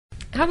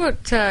How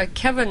about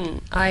Kevin?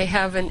 I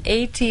have an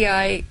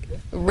ATI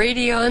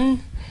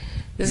Radeon.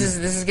 This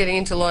is getting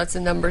into lots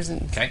of numbers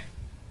and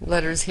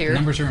letters here.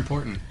 Numbers are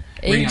important.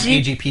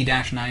 Radeon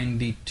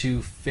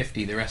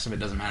AGP-9250. The rest of it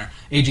doesn't matter.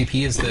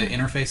 AGP is the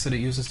interface that it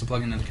uses to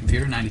plug into the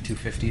computer.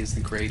 9250 is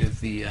the grade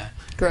of the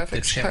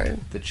graphics card.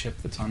 The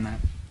chip that's on that.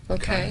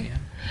 Okay.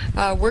 Card,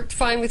 yeah. Worked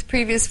fine with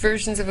previous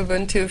versions of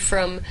Ubuntu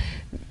from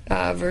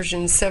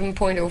version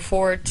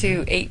 7.04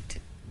 to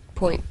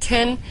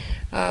 8.10.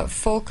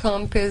 Full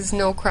comp is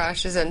no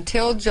crashes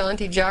until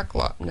Jaunty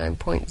Jacklop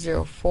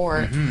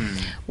 9.04.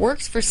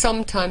 Works for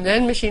some time,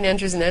 then machine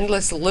enters an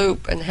endless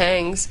loop and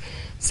hangs.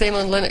 Same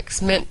on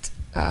Linux Mint.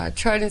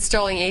 Tried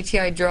installing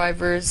ATI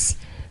drivers.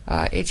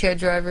 ATI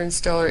driver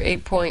installer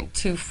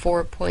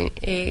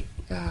 8.24.8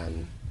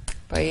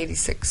 by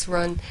 86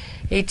 run.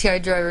 ATI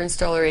driver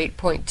installer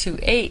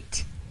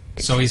 8.28.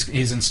 So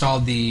he's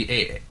installed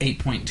the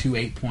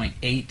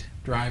 8.28.8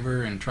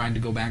 driver and tried to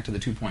go back to the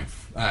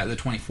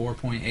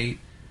 24.8,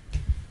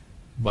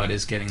 but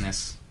is getting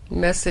this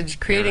message: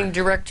 creating error.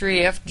 Directory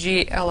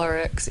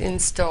FGLRX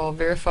install,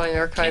 verifying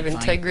archive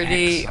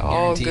integrity,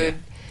 all good.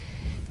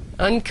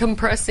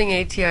 Uncompressing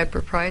ATI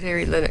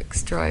proprietary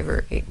Linux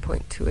driver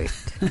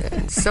 8.28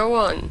 and so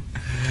on.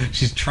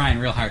 She's trying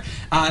real hard.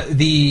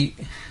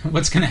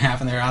 What's going to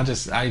happen there?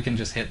 I can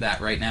just hit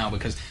that right now,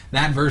 because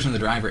that version of the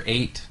driver,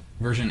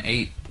 version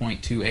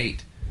 8.28.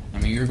 I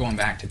mean, you're going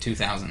back to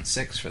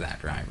 2006 for that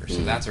driver,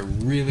 so that's a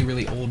really,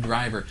 really old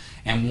driver.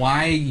 And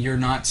why you're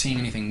not seeing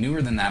anything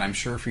newer than that, I'm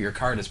sure, for your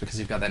card is because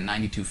you've got that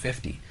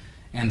 9250.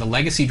 And the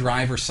legacy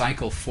driver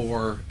cycle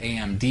for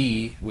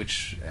AMD,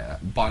 which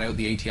bought out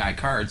the ATI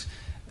cards,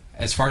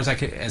 as far as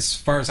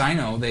I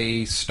know,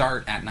 they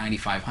start at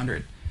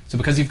 9500. So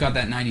because you've got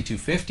that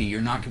 9250,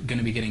 you're not going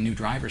to be getting new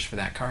drivers for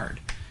that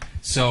card.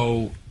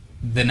 So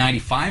the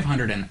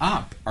 9500 and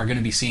up are going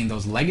to be seeing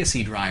those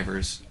legacy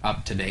drivers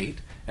up to date.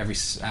 I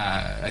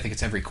think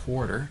it's every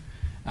quarter.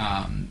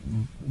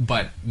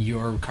 But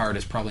your card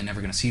is probably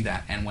never going to see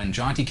that. And when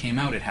Jaunty came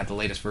out, it had the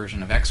latest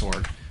version of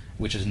Xorg,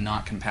 which is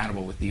not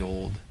compatible with the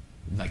old,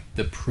 like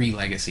the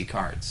pre-legacy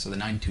cards. So the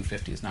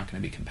 9250 is not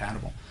going to be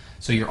compatible.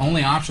 So your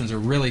only options are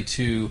really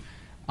to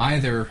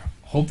either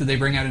hope that they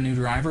bring out a new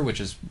driver,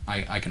 which is,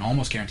 I can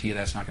almost guarantee you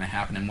that's not going to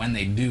happen. And when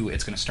they do,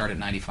 it's going to start at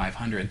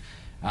 9500.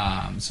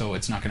 So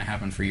it's not going to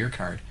happen for your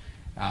card.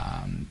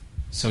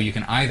 So you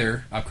can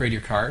either upgrade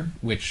your card,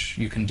 which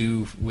you can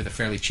do with a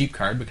fairly cheap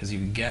card, because you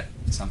can get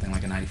something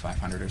like a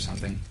 9500 or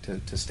something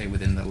to stay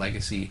within the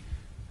legacy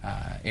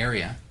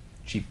area.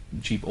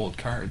 Cheap old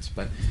cards,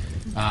 but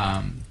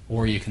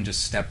or you can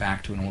just step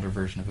back to an older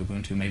version of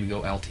Ubuntu, maybe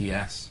go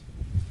LTS,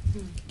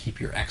 keep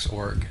your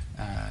Xorg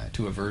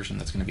to a version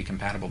that's going to be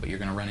compatible, but you're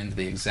going to run into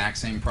the exact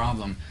same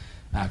problem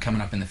coming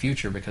up in the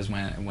future, because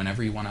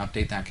whenever you want to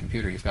update that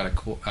computer, you've got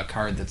a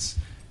card that's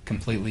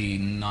completely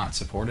not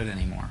supported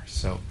anymore.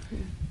 So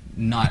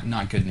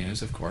not good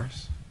news, of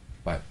course,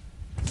 but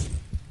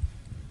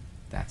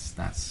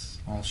that's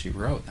all she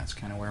wrote. That's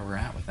kind of where we're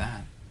at with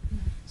that.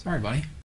 Sorry, buddy.